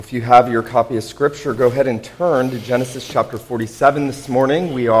If you have your copy of Scripture, go ahead and turn to Genesis chapter 47 this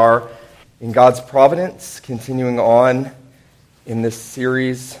morning. We are in God's providence, continuing on in this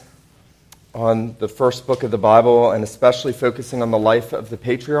series on the first book of the Bible, and especially focusing on the life of the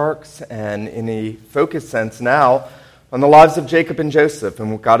patriarchs, and in a focused sense now on the lives of Jacob and Joseph.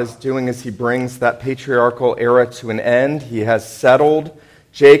 And what God is doing is he brings that patriarchal era to an end. He has settled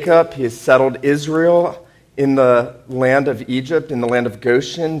Jacob, he has settled Israel in the land of Egypt, in the land of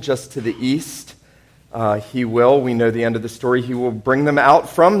Goshen, just to the east. We know the end of the story, he will bring them out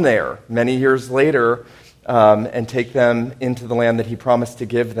from there many years later and take them into the land that he promised to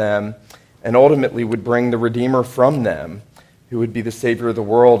give them, and ultimately would bring the Redeemer from them, who would be the Savior of the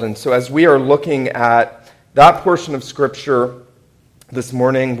world. And so as we are looking at that portion of Scripture this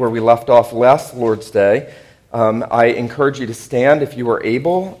morning where we left off last Lord's Day, I encourage you to stand if you are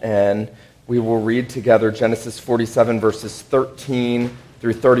able, and we will read together Genesis 47, verses 13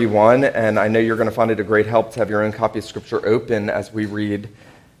 through 31, and I know you're going to find it a great help to have your own copy of Scripture open as we read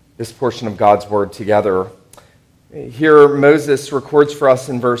this portion of God's Word together. Here, Moses records for us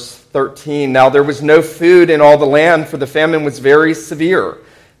in verse 13, "Now there was no food in all the land, for the famine was very severe,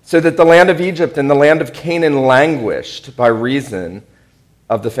 so that the land of Egypt and the land of Canaan languished by reason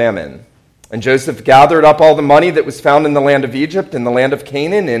of the famine. And Joseph gathered up all the money that was found in the land of Egypt and the land of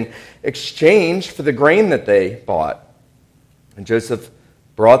Canaan in exchange for the grain that they bought. And Joseph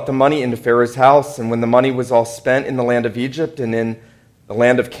brought the money into Pharaoh's house, and when the money was all spent in the land of Egypt and in the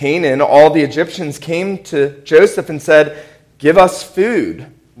land of Canaan, all the Egyptians came to Joseph and said, 'Give us food.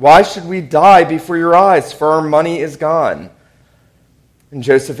 Why should we die before your eyes? For our money is gone.' And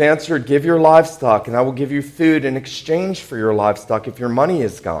Joseph answered, 'Give your livestock, and I will give you food in exchange for your livestock if your money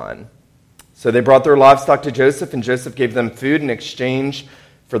is gone.' So they brought their livestock to Joseph, and Joseph gave them food in exchange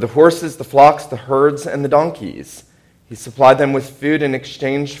for the horses, the flocks, the herds, and the donkeys. He supplied them with food in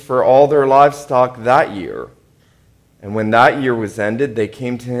exchange for all their livestock that year. And when that year was ended, they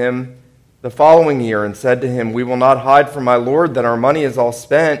came to him the following year and said to him, 'We will not hide from my lord that our money is all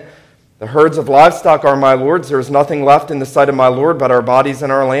spent. The herds of livestock are my lord's. There is nothing left in the sight of my lord but our bodies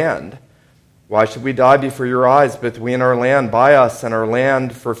and our land. Why should we die before your eyes, both we and our land? Buy us and our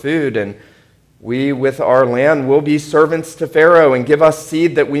land for food, and we with our land will be servants to Pharaoh, and give us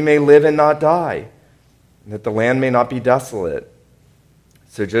seed that we may live and not die, and that the land may not be desolate.'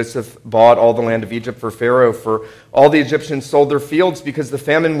 So Joseph bought all the land of Egypt for Pharaoh, for all the Egyptians sold their fields because the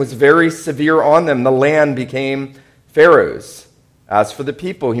famine was very severe on them. The land became Pharaoh's. As for the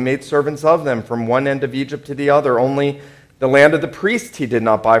people, he made servants of them from one end of Egypt to the other. Only the land of the priest he did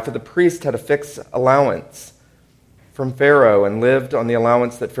not buy, for the priest had a fixed allowance from Pharaoh and lived on the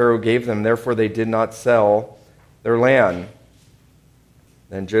allowance that Pharaoh gave them. Therefore they did not sell their land.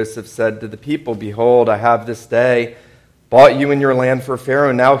 Then Joseph said to the people, 'Behold, I have this day bought you and your land for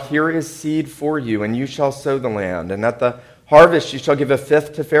Pharaoh. Now here is seed for you, and you shall sow the land. And at the harvest you shall give a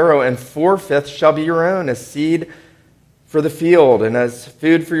fifth to Pharaoh, and 4/5 shall be your own, as seed for the field, and as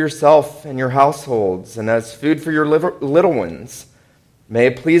food for yourself and your households, and as food for your little ones. May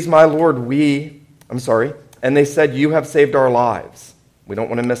it please my Lord, And they said, 'You have saved our lives.'" We don't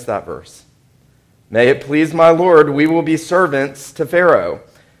want to miss that verse. "May it please my Lord, we will be servants to Pharaoh."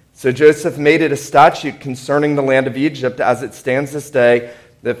 So Joseph made it a statute concerning the land of Egypt, as it stands this day,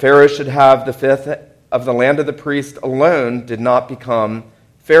 that Pharaoh should have the fifth of the land of the priest alone did not become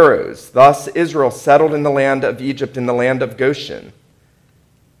Pharaoh's. Thus Israel settled in the land of Egypt, in the land of Goshen.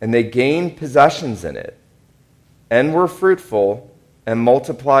 And they gained possessions in it, and were fruitful, and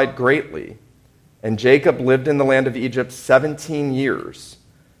multiplied greatly. And Jacob lived in the land of Egypt 17 years.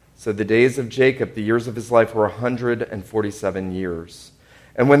 So the days of Jacob, the years of his life, were 147 years.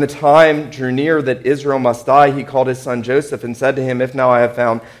 And when the time drew near that Israel must die, he called his son Joseph and said to him, "If now I have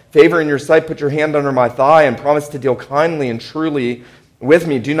found favor in your sight, put your hand under my thigh and promise to deal kindly and truly with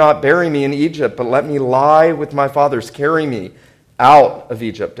me. Do not bury me in Egypt, but let me lie with my fathers. Carry me out of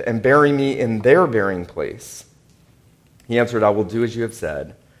Egypt and bury me in their burying place." He answered, "I will do as you have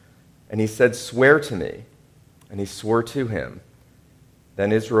said." And he said, "Swear to me." And he swore to him.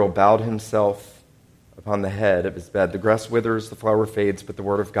 Then Israel bowed himself upon the head of his bed. The grass withers, the flower fades, but the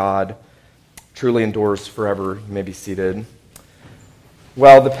word of God truly endures forever. You may be seated.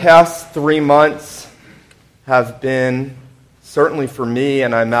 Well, the past 3 months have been, certainly for me,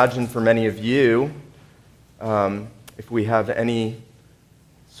 and I imagine for many of you, if we have any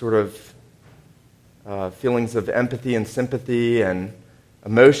sort of feelings of empathy and sympathy and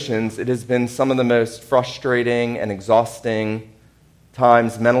emotions, it has been some of the most frustrating and exhausting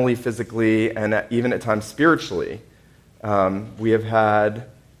times, mentally, physically, and even at times spiritually. We have had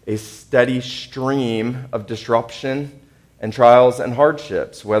a steady stream of disruption and trials and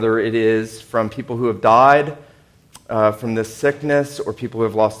hardships, whether it is from people who have died from this sickness, or people who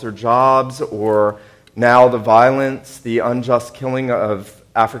have lost their jobs, or now the violence, the unjust killing of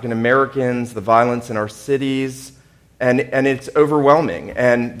African Americans, the violence in our cities, and it's overwhelming.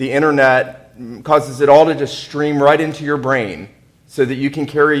 And the internet causes it all to just stream right into your brain so that you can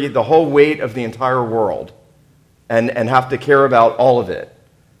carry the whole weight of the entire world and have to care about all of it.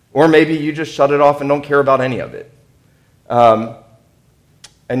 Or maybe you just shut it off and don't care about any of it.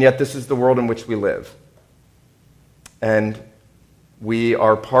 And yet this is the world in which we live. And we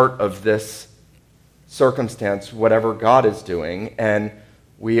are part of this circumstance, whatever God is doing, and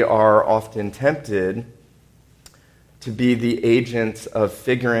we are often tempted to be the agents of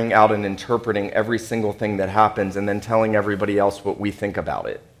figuring out and interpreting every single thing that happens and then telling everybody else what we think about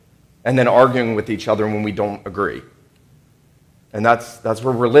it, and then arguing with each other when we don't agree. And that's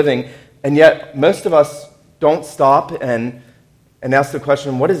where we're living. And yet most of us don't stop and ask the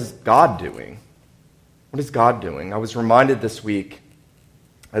question, what is God doing? What is God doing? I was reminded this week,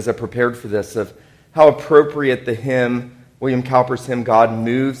 as I prepared for this, of how appropriate the hymn, William Cowper's hymn, God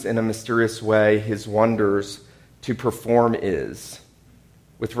Moves in a Mysterious Way, His Wonders to Perform is,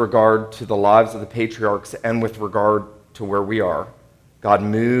 with regard to the lives of the patriarchs and with regard to where we are. God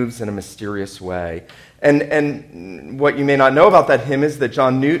moves in a mysterious way. And what you may not know about that hymn is that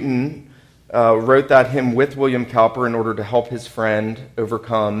John Newton wrote that hymn with William Cowper in order to help his friend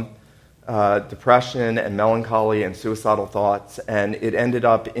overcome depression and melancholy and suicidal thoughts, and it ended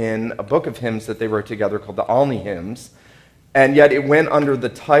up in a book of hymns that they wrote together called the Alney Hymns, and yet it went under the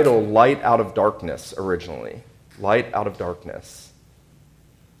title Light Out of Darkness originally. Light out of darkness.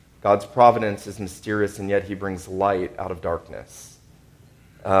 God's providence is mysterious, and yet he brings light out of darkness.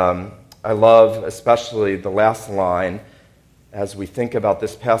 I love especially the last line as we think about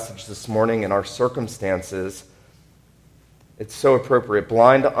this passage this morning and our circumstances. It's so appropriate.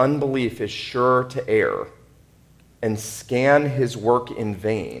 Blind unbelief is sure to err and scan his work in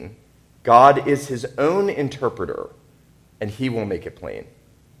vain. God is his own interpreter, and he will make it plain.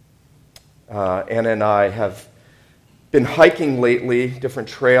 Anna and I have been hiking lately, different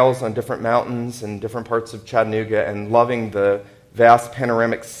trails on different mountains and different parts of Chattanooga, and loving the vast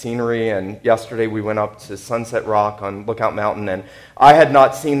panoramic scenery. And yesterday we went up to Sunset Rock on Lookout Mountain, and I had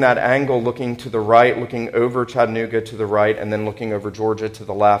not seen that angle, looking to the right, looking over Chattanooga to the right, and then looking over Georgia to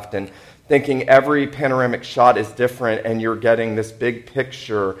the left, and thinking every panoramic shot is different, and you're getting this big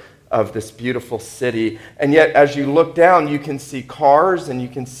picture of this beautiful city. And yet as you look down, you can see cars and you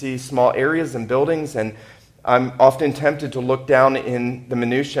can see small areas and buildings, and I'm often tempted to look down in the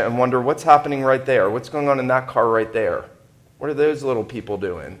minutia and wonder what's happening right there. What's going on in that car right there? What are those little people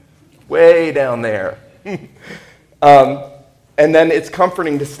doing? Way down there. And then it's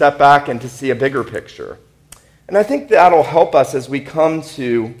comforting to step back and to see a bigger picture. And I think that'll help us as we come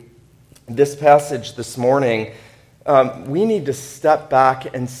to this passage this morning. We need to step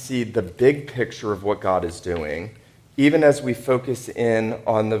back and see the big picture of what God is doing, even as we focus in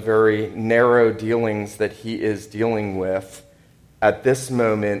on the very narrow dealings that he is dealing with at this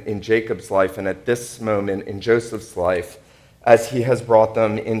moment in Jacob's life and at this moment in Joseph's life, as he has brought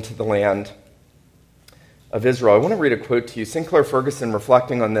them into the land of Israel. I want to read a quote to you. Sinclair Ferguson,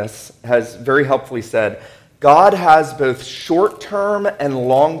 reflecting on this, has very helpfully said, God has both short-term and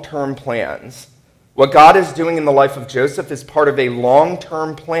long-term plans. What God is doing in the life of Joseph is part of a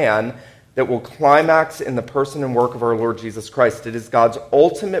long-term plan that will climax in the person and work of our Lord Jesus Christ. It is God's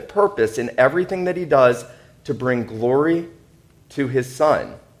ultimate purpose in everything that he does to bring glory to his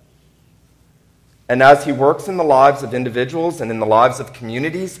Son. And as he works in the lives of individuals and in the lives of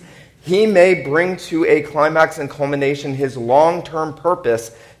communities, he may bring to a climax and culmination his long-term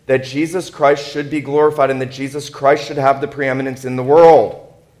purpose that Jesus Christ should be glorified and that Jesus Christ should have the preeminence in the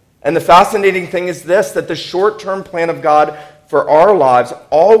world. And the fascinating thing is this, that the short-term plan of God for our lives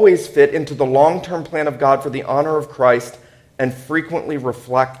always fit into the long-term plan of God for the honor of Christ and frequently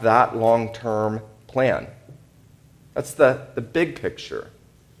reflect that long-term plan. That's the big picture.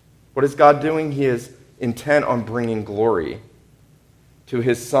 What is God doing? He is intent on bringing glory to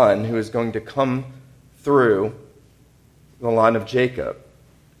his Son, who is going to come through the line of Jacob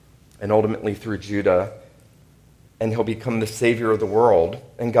and ultimately through Judah, and he'll become the Savior of the world.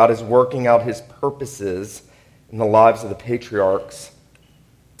 And God is working out his purposes in the lives of the patriarchs,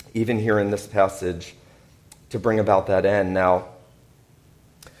 even here in this passage, to bring about that end. Now,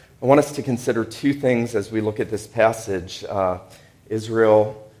 I want us to consider two things as we look at this passage.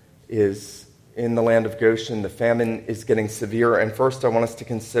 Israel is in the land of Goshen. The famine is getting severe. And first, I want us to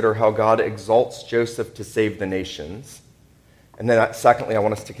consider how God exalts Joseph to save the nations. And then secondly, I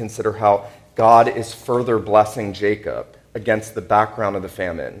want us to consider how God is further blessing Jacob against the background of the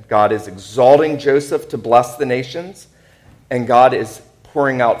famine. God is exalting Joseph to bless the nations, and God is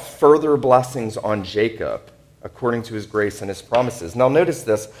pouring out further blessings on Jacob according to his grace and his promises. Now notice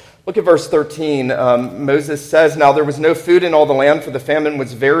this. Look at verse 13. Moses says, "Now there was no food in all the land, for the famine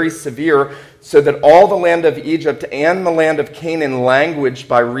was very severe, so that all the land of Egypt and the land of Canaan languished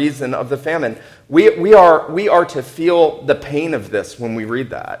by reason of the famine." We are to feel the pain of this when we read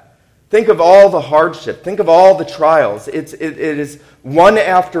that. Think of all the hardship. Think of all the trials. It is one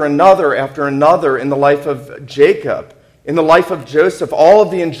after another in the life of Jacob. In the life of Joseph, all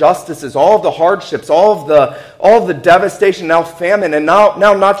of the injustices, all of the hardships, all of the devastation, now famine, and now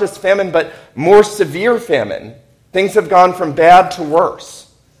not just famine, but more severe famine. Things have gone from bad to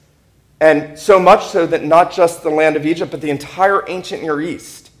worse. And so much so that not just the land of Egypt, but the entire ancient Near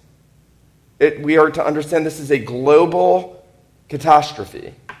East. We are to understand this is a global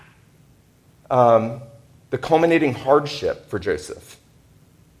catastrophe. The culminating hardship for Joseph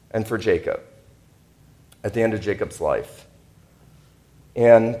and for Jacob at the end of Jacob's life.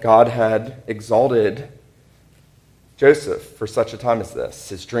 And God had exalted Joseph for such a time as this.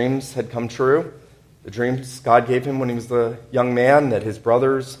 His dreams had come true. The dreams God gave him when he was a young man, that his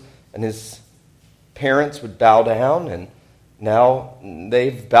brothers and his parents would bow down, and now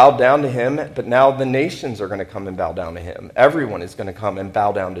they've bowed down to him, but now the nations are going to come and bow down to him. Everyone is going to come and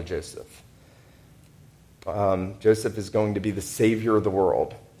bow down to Joseph. Joseph is going to be the savior of the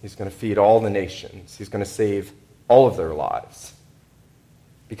world. He's going to feed all the nations. He's going to save all of their lives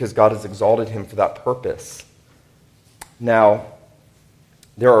because God has exalted him for that purpose. Now,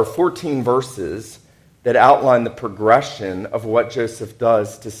 there are 14 verses that outline the progression of what Joseph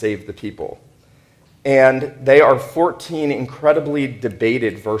does to save the people. And they are 14 incredibly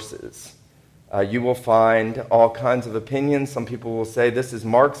debated verses. You will find all kinds of opinions. Some people will say this is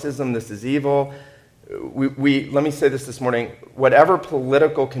Marxism, this is evil. Let me say this morning. Whatever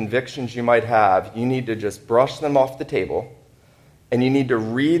political convictions you might have, you need to just brush them off the table, and you need to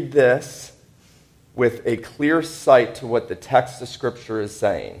read this with a clear sight to what the text of Scripture is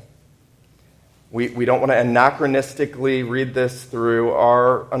saying. We don't want to anachronistically read this through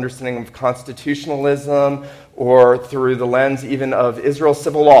our understanding of constitutionalism or through the lens even of Israel's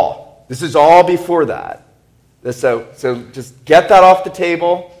civil law. This is all before that. So just get that off the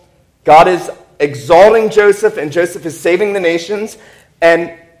table. God is exalting Joseph, and Joseph is saving the nations,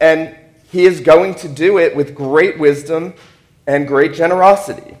 and he is going to do it with great wisdom and great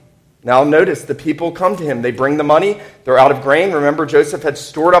generosity. Now notice, the people come to him. They bring the money. They're out of grain. Remember, Joseph had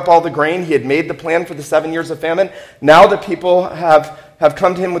stored up all the grain. He had made the plan for the 7 years of famine. Now the people have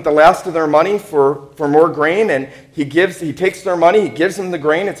come to him with the last of their money for more grain, and he takes their money, he gives them the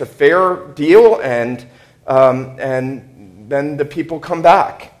grain. It's a fair deal, and then the people come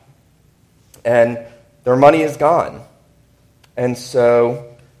back. And their money is gone. And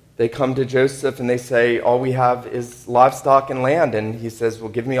so they come to Joseph and they say, all we have is livestock and land. And he says,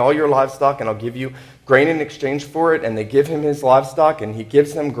 well, give me all your livestock and I'll give you grain in exchange for it. And they give him his livestock and he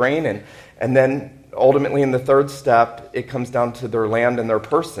gives them grain. And then ultimately in the third step, it comes down to their land and their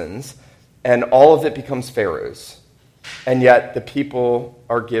persons. And all of it becomes Pharaoh's. And yet the people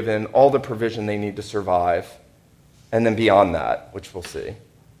are given all the provision they need to survive. And then beyond that, which we'll see.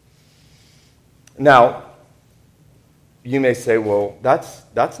 Now, you may say, well,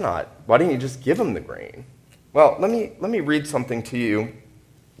 that's not, why didn't you just give them the grain? Well, let me read something to you.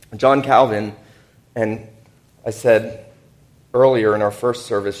 John Calvin, and I said earlier in our first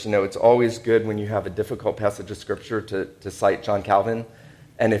service, it's always good when you have a difficult passage of Scripture to cite John Calvin.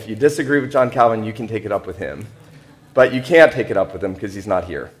 And if you disagree with John Calvin, you can take it up with him. But you can't take it up with him because he's not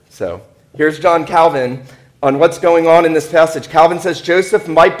here. So here's John Calvin on what's going on in this passage. Calvin says, Joseph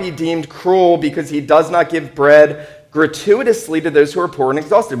might be deemed cruel because he does not give bread gratuitously to those who are poor and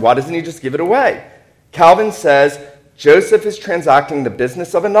exhausted. Why doesn't he just give it away? Calvin says, Joseph is transacting the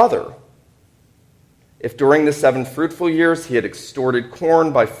business of another. If during the 7 fruitful years he had extorted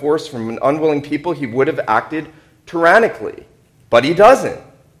corn by force from an unwilling people, he would have acted tyrannically. But he doesn't.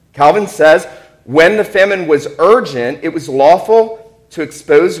 Calvin says, when the famine was urgent, it was lawful to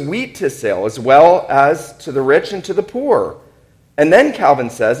expose wheat to sale, as well as to the rich and to the poor. And then Calvin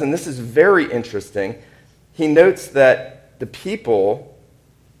says, and this is very interesting, he notes that the people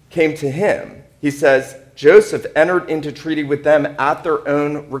came to him. He says, Joseph entered into treaty with them at their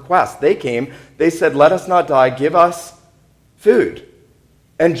own request. They came, they said, let us not die, give us food.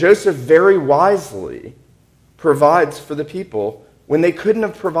 And Joseph very wisely provides for the people when they couldn't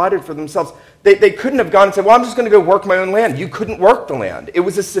have provided for themselves. They couldn't have gone and said, well, I'm just going to go work my own land. You couldn't work the land. It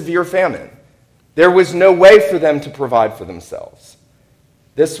was a severe famine. There was no way for them to provide for themselves.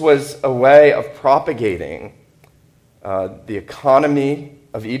 This was a way of propagating the economy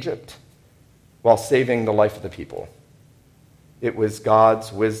of Egypt while saving the life of the people. It was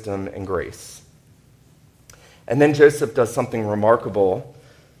God's wisdom and grace. And then Joseph does something remarkable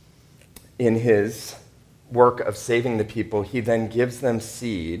in his work of saving the people. He then gives them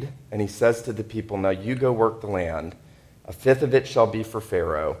seed, and he says to the people, now you go work the land. 1/5 of it shall be for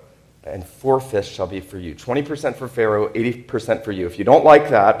Pharaoh, and 4/5 shall be for you. 20% for Pharaoh, 80% for you. If you don't like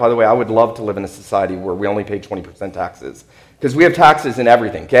that, by the way, I would love to live in a society where we only pay 20% taxes. Because we have taxes in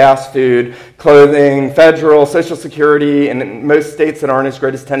everything. Gas, food, clothing, federal, Social Security. And in most states that aren't as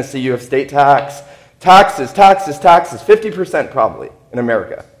great as Tennessee, you have state tax. Taxes. 50% probably in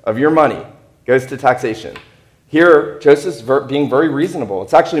America of your money goes to taxation. Here, Joseph's being very reasonable.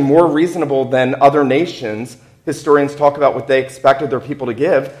 It's actually more reasonable than other nations. Historians talk about what they expected their people to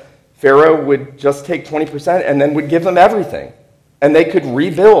give. Pharaoh would just take 20% and then would give them everything. And they could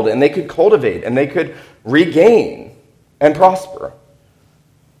rebuild, and they could cultivate, and they could regain and prosper.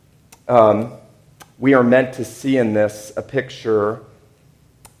 We are meant to see in this a picture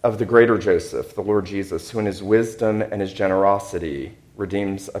of the greater Joseph, the Lord Jesus, who in his wisdom and his generosity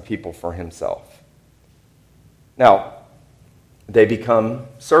redeems a people for himself. Now, they become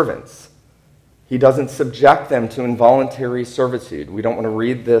servants. He doesn't subject them to involuntary servitude. We don't want to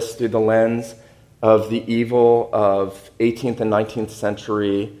read this through the lens of the evil of 18th and 19th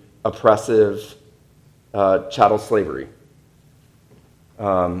century oppressive chattel slavery.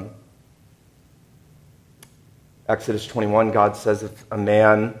 Exodus 21, God says if a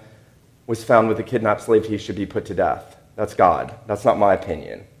man was found with a kidnapped slave, he should be put to death. That's God. That's not my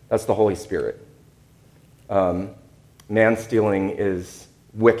opinion. That's the Holy Spirit. Man stealing is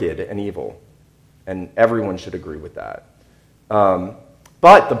wicked and evil, and everyone should agree with that.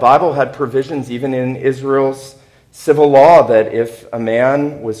 But the Bible had provisions even in Israel's civil law that if a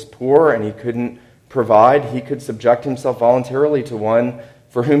man was poor and he couldn't provide, he could subject himself voluntarily to one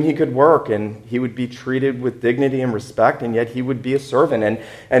for whom he could work, and he would be treated with dignity and respect, and yet he would be a servant.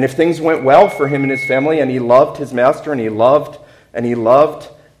 And if things went well for him and his family, and he loved his master, and he loved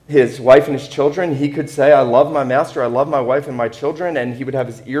his wife and his children, he could say, I love my master, I love my wife and my children, and he would have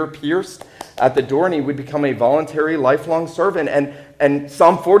his ear pierced at the door, and he would become a voluntary, lifelong servant. And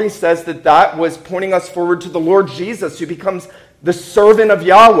Psalm 40 says that was pointing us forward to the Lord Jesus, who becomes the servant of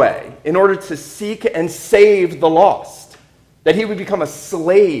Yahweh in order to seek and save the lost. That he would become a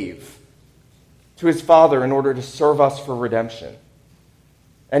slave to his Father in order to serve us for redemption.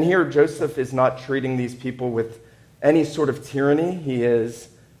 And here Joseph is not treating these people with any sort of tyranny. He is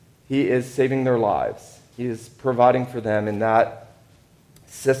saving their lives. He is providing for them in that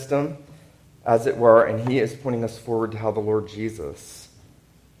system, as it were, and he is pointing us forward to how the Lord Jesus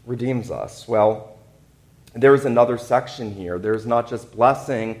redeems us. Well, there is another section here. There's not just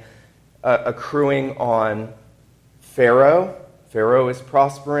blessing accruing on Pharaoh. Pharaoh is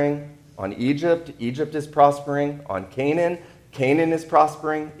prospering on Egypt. Egypt is prospering on Canaan. Canaan is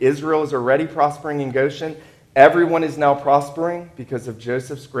prospering. Israel is already prospering in Goshen. Everyone is now prospering because of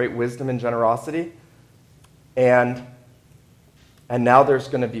Joseph's great wisdom and generosity. And now there's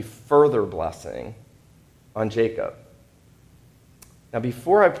going to be further blessing on Jacob. Now,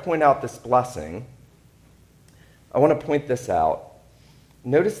 before I point out this blessing, I want to point this out.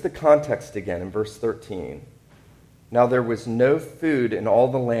 Notice the context again in verse 13. Now there was no food in all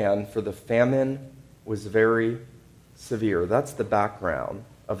the land, for the famine was very severe. That's the background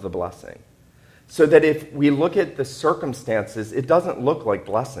of the blessing. So that if we look at the circumstances, it doesn't look like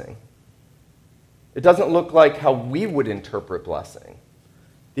blessing. It doesn't look like how we would interpret blessing.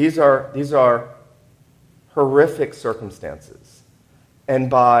 These are horrific circumstances. And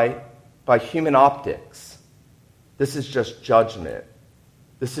by human optics, this is just judgment.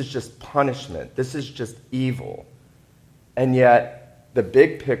 This is just punishment. This is just evil. And yet, the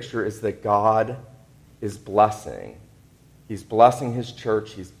big picture is that God is blessing. He's blessing his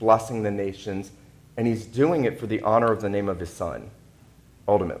church. He's blessing the nations. And he's doing it for the honor of the name of his Son,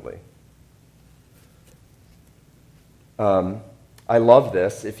 ultimately. I love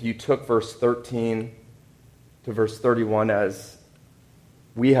this. If you took verse 13 to verse 31 as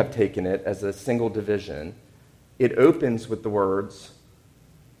we have taken it, as a single division, it opens with the words,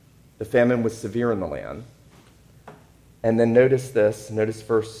 the famine was severe in the land. And then notice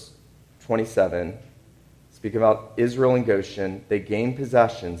verse 27. Speaking about Israel and Goshen, they gained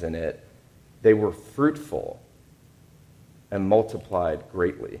possessions in it. They were fruitful and multiplied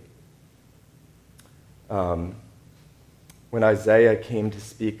greatly. When Isaiah came to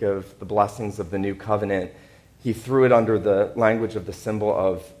speak of the blessings of the new covenant, he threw it under the language of the symbol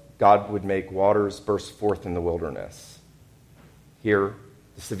of God would make waters burst forth in the wilderness. Here,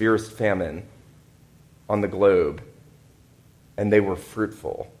 the severest famine on the globe and they were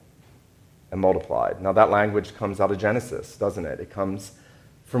fruitful and multiplied. Now that language comes out of Genesis, doesn't it? It comes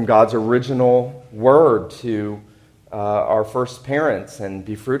from God's original word to our first parents, and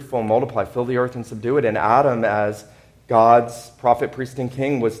be fruitful and multiply, fill the earth and subdue it. And Adam, as God's prophet, priest, and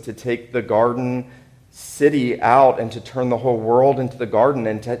king, was to take the garden city out and to turn the whole world into the garden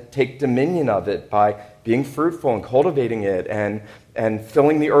and to take dominion of it by being fruitful and cultivating it and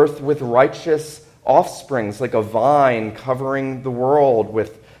filling the earth with righteous offsprings, like a vine covering the world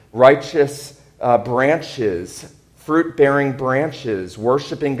with righteous branches, fruit-bearing branches,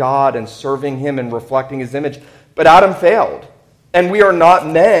 worshiping God and serving him and reflecting his image. But Adam failed. And we are not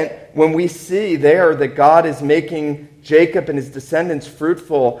meant, when we see there that God is making Jacob and his descendants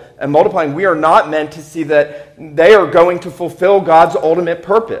fruitful and multiplying, we are not meant to see that they are going to fulfill God's ultimate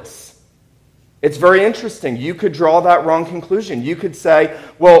purpose. It's very interesting. You could draw that wrong conclusion. You could say,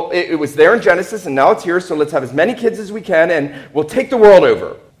 well, it was there in Genesis and now it's here, so let's have as many kids as we can and we'll take the world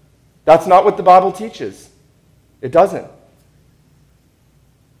over. That's not what the Bible teaches. It doesn't.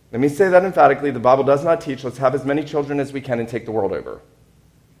 Let me say that emphatically. The Bible does not teach, let's have as many children as we can and take the world over.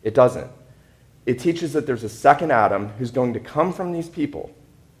 It doesn't. It teaches that there's a second Adam who's going to come from these people,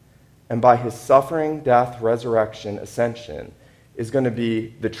 and by his suffering, death, resurrection, ascension, is going to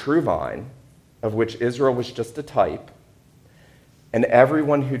be the true vine, of which Israel was just a type, and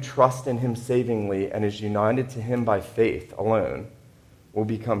everyone who trusts in him savingly and is united to him by faith alone will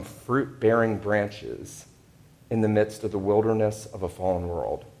become fruit-bearing branches in the midst of the wilderness of a fallen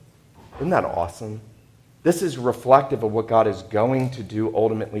world. Isn't that awesome? This is reflective of what God is going to do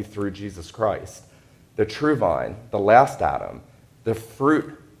ultimately through Jesus Christ. The true vine, the last Adam, the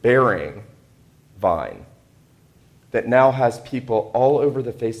fruit-bearing vine that now has people all over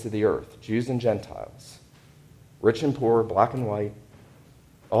the face of the earth, Jews and Gentiles, rich and poor, black and white,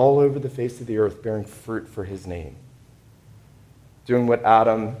 all over the face of the earth bearing fruit for his name. Doing what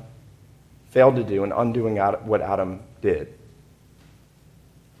Adam failed to do and undoing what Adam did.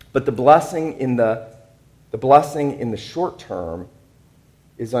 But the blessing in the short term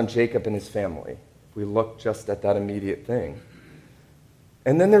is on Jacob and his family. If we look just at that immediate thing.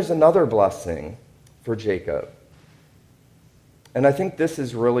 And then there's another blessing for Jacob. And I think this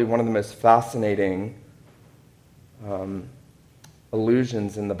is really one of the most fascinating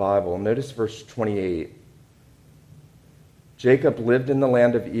allusions in the Bible. Notice verse 28. Jacob lived in the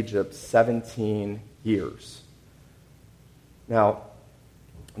land of Egypt 17 years. Now,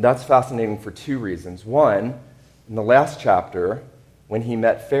 that's fascinating for two reasons. One, in the last chapter, when he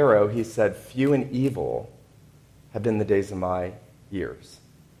met Pharaoh, he said, "Few and evil have been the days of my years."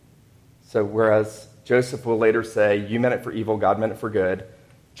 So whereas Joseph will later say, "You meant it for evil, God meant it for good,"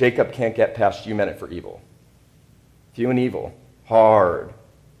 Jacob can't get past "you meant it for evil." Few and evil, hard,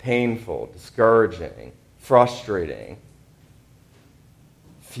 painful, discouraging, frustrating,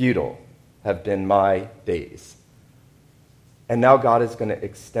 futile have been my days. And now God is going to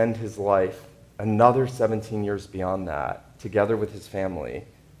extend his life another 17 years beyond that, together with his family,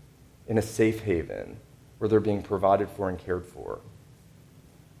 in a safe haven where they're being provided for and cared for.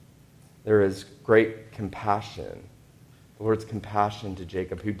 There is great compassion, the Lord's compassion to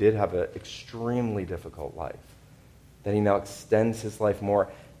Jacob, who did have an extremely difficult life, that he now extends his life more.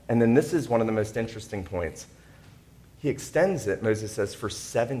 And then this is one of the most interesting points. He extends it, Moses says, for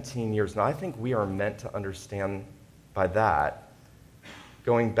 17 years. Now, I think we are meant to understand by that,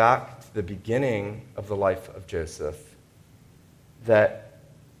 going back to the beginning of the life of Joseph, that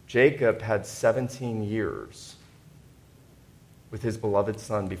Jacob had 17 years with his beloved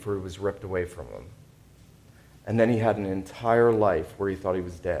son before he was ripped away from him. And then he had an entire life where he thought he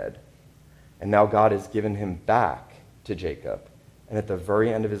was dead. And now God has given him back to Jacob. And at the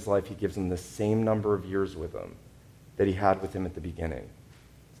very end of his life, he gives him the same number of years with him that he had with him at the beginning.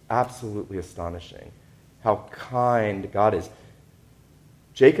 It's absolutely astonishing how kind God is.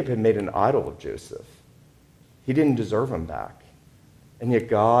 Jacob had made an idol of Joseph. He didn't deserve him back. And yet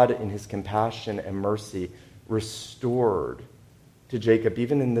God, in his compassion and mercy, restored to Jacob,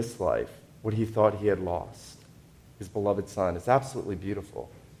 even in this life, what he thought he had lost, his beloved son. It's absolutely beautiful.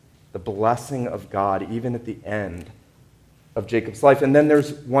 The blessing of God, even at the end of Jacob's life. And then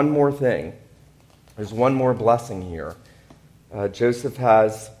there's one more thing. There's one more blessing here.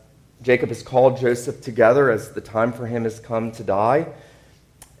 Jacob has called Joseph together as the time for him has come to die.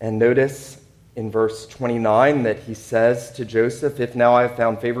 And notice in verse 29 that he says to Joseph, "If now I have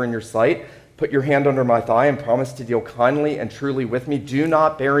found favor in your sight, put your hand under my thigh and promise to deal kindly and truly with me. Do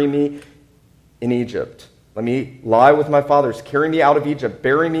not bury me in Egypt. Let me lie with my fathers. Carry me out of Egypt.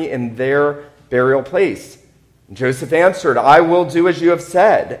 Bury me in their burial place." And Joseph answered, "I will do as you have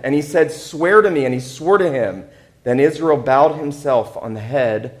said." And he said, "Swear to me." And he swore to him, Then Israel bowed himself on the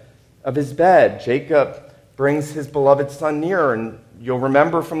head of his bed. Jacob brings his beloved son near, and you'll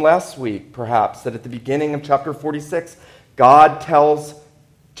remember from last week, perhaps, that at the beginning of chapter 46, God tells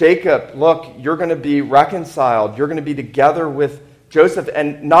Jacob, look, you're going to be reconciled. You're going to be together with Joseph.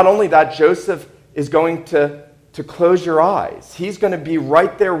 And not only that, Joseph is going to close your eyes. He's going to be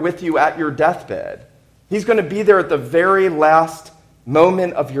right there with you at your deathbed. He's going to be there at the very last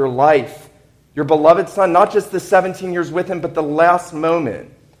moment of your life. Your beloved son, not just the 17 years with him, but the last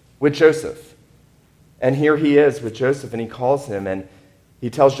moment with Joseph. And here he is with Joseph, and he calls him, and he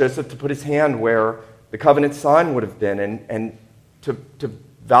tells Joseph to put his hand where the covenant sign would have been, and to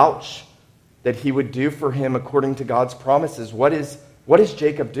vouch that he would do for him according to God's promises. What is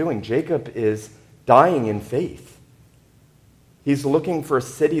Jacob doing? Jacob is dying in faith. He's looking for a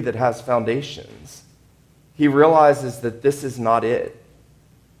city that has foundations. He realizes that this is not it.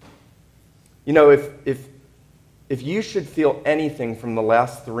 You know, if you should feel anything from the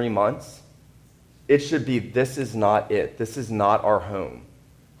last 3 months, it should be, this is not it. This is not our home.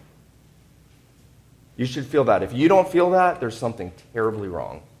 You should feel that. If you don't feel that, there's something terribly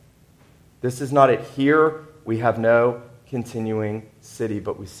wrong. This is not it. Here we have no continuing city,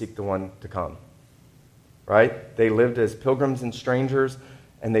 but we seek the one to come. Right? They lived as pilgrims and strangers,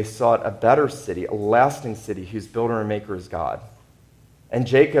 and they sought a better city, a lasting city, whose builder and maker is God. And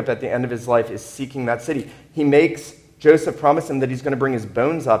Jacob, at the end of his life, is seeking that city. He makes Joseph promise him that he's going to bring his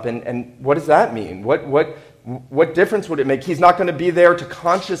bones up. And what does that mean? What difference would it make? He's not going to be there to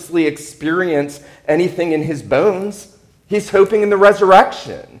consciously experience anything in his bones. He's hoping in the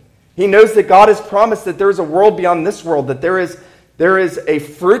resurrection. He knows that God has promised that there is a world beyond this world, that there is a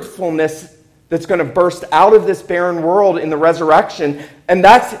fruitfulness that's going to burst out of this barren world in the resurrection. And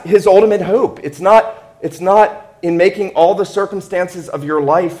that's his ultimate hope. It's not in making all the circumstances of your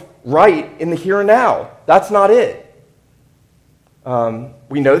life right in the here and now. That's not it.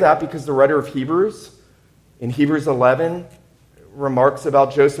 We know that because the writer of Hebrews, in Hebrews 11, remarks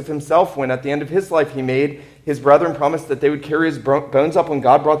about Joseph himself when at the end of his life he made his brethren promise that they would carry his bones up when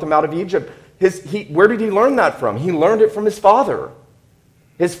God brought them out of Egypt. Where did he learn that from? He learned it from his father.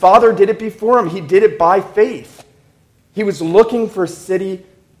 His father did it before him. He did it by faith. He was looking for a city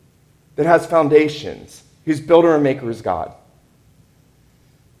that has foundations, whose builder and maker is God.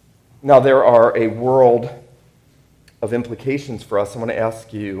 Now, there are a world of implications for us. I want to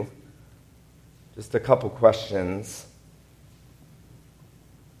ask you just a couple questions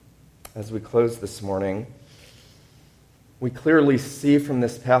as we close this morning. We clearly see from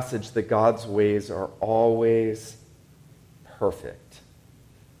this passage that God's ways are always perfect.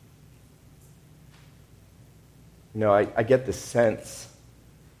 You know, I get the sense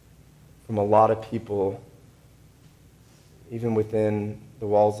from a lot of people, even within the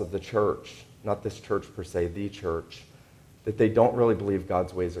walls of the church, not this church per se, the church, that they don't really believe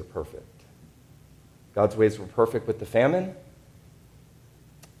God's ways are perfect. God's ways were perfect with the famine,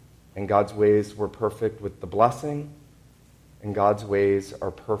 and God's ways were perfect with the blessing, and God's ways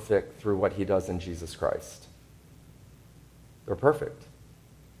are perfect through what he does in Jesus Christ. They're perfect.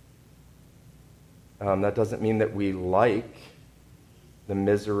 That doesn't mean that we like the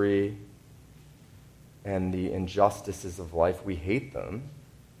misery and the injustices of life. We hate them,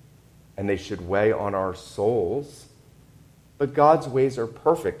 and they should weigh on our souls. But God's ways are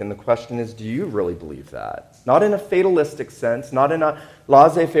perfect, and the question is, do you really believe that? Not in a fatalistic sense, not in a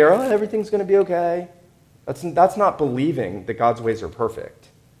laissez-faire, everything's going to be okay. That's not believing that God's ways are perfect.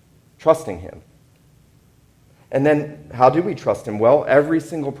 Trusting him. And then, how do we trust him? Well, every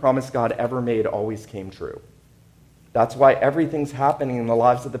single promise God ever made always came true. That's why everything's happening in the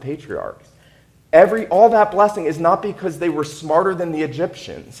lives of the patriarchs. All that blessing is not because they were smarter than the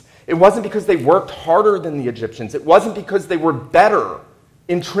Egyptians. It wasn't because they worked harder than the Egyptians. It wasn't because they were better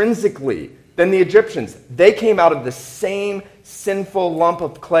intrinsically than the Egyptians. They came out of the same sinful lump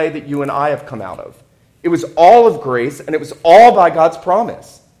of clay that you and I have come out of. It was all of grace, and it was all by God's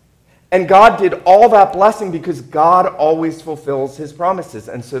promise. And God did all that blessing because God always fulfills his promises.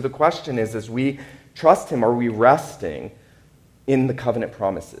 And so the question is, as we trust him, are we resting in the covenant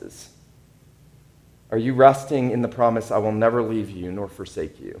promises? Are you resting in the promise, I will never leave you nor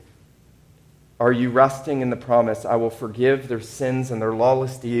forsake you? Are you resting in the promise, I will forgive their sins and their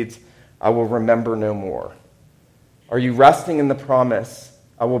lawless deeds, I will remember no more? Are you resting in the promise,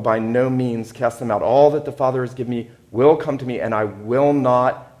 I will by no means cast them out? All that the Father has given me will come to me, and I will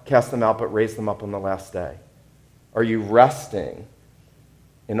not cast them out, but raise them up on the last day? Are you resting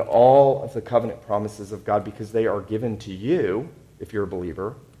in all of the covenant promises of God because they are given to you, if you're a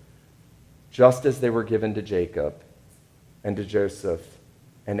believer, just as they were given to Jacob and to Joseph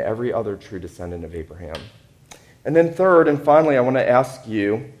and every other true descendant of Abraham? And then third and finally, I want to ask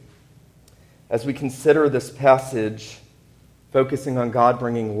you, as we consider this passage focusing on God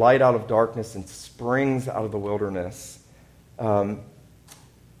bringing light out of darkness and springs out of the wilderness, do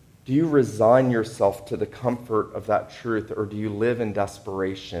you resign yourself to the comfort of that truth, or do you live in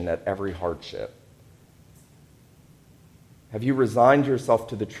desperation at every hardship? Have you resigned yourself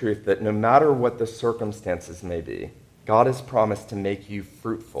to the truth that no matter what the circumstances may be, God has promised to make you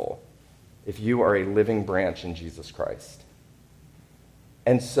fruitful if you are a living branch in Jesus Christ?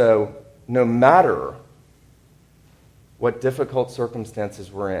 And so, no matter what difficult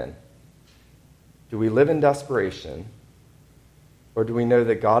circumstances we're in, do we live in desperation, or do we know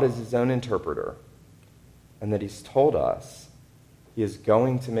that God is his own interpreter and that he's told us he is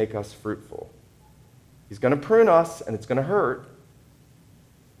going to make us fruitful? He's going to prune us, and it's going to hurt.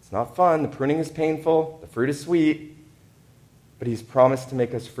 It's not fun. The pruning is painful. The fruit is sweet. But he's promised to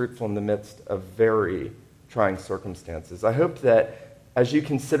make us fruitful in the midst of very trying circumstances. I hope that as you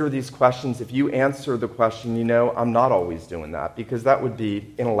consider these questions, if you answer the question, I'm not always doing that, because that would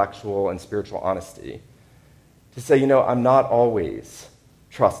be intellectual and spiritual honesty. To say, I'm not always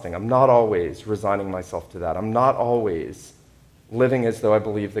trusting. I'm not always resigning myself to that. I'm not always living as though I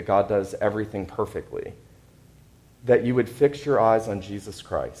believe that God does everything perfectly. That you would fix your eyes on Jesus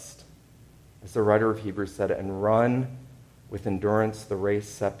Christ, as the writer of Hebrews said, and run with endurance the race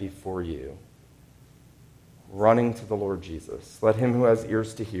set before you. Running to the Lord Jesus. Let him who has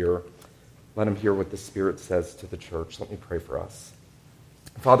ears to hear, let him hear what the Spirit says to the church. Let me pray for us.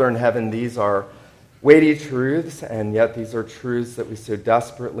 Father in heaven, these are weighty truths, and yet these are truths that we so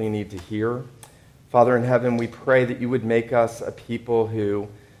desperately need to hear. Father in heaven, we pray that you would make us a people who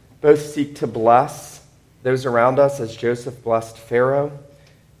both seek to bless those around us as Joseph blessed Pharaoh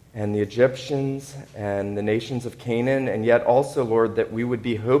and the Egyptians and the nations of Canaan, and yet also, Lord, that we would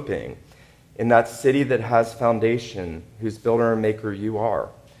be hoping in that city that has foundation, whose builder and maker you are.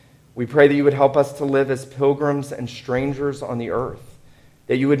 We pray that you would help us to live as pilgrims and strangers on the earth,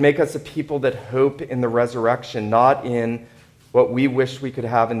 that you would make us a people that hope in the resurrection, not in what we wish we could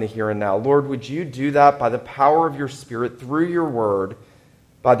have in the here and now. Lord, would you do that by the power of your Spirit, through your word,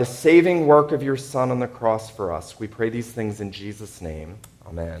 by the saving work of your Son on the cross for us? We pray these things in Jesus' name.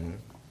 Amen.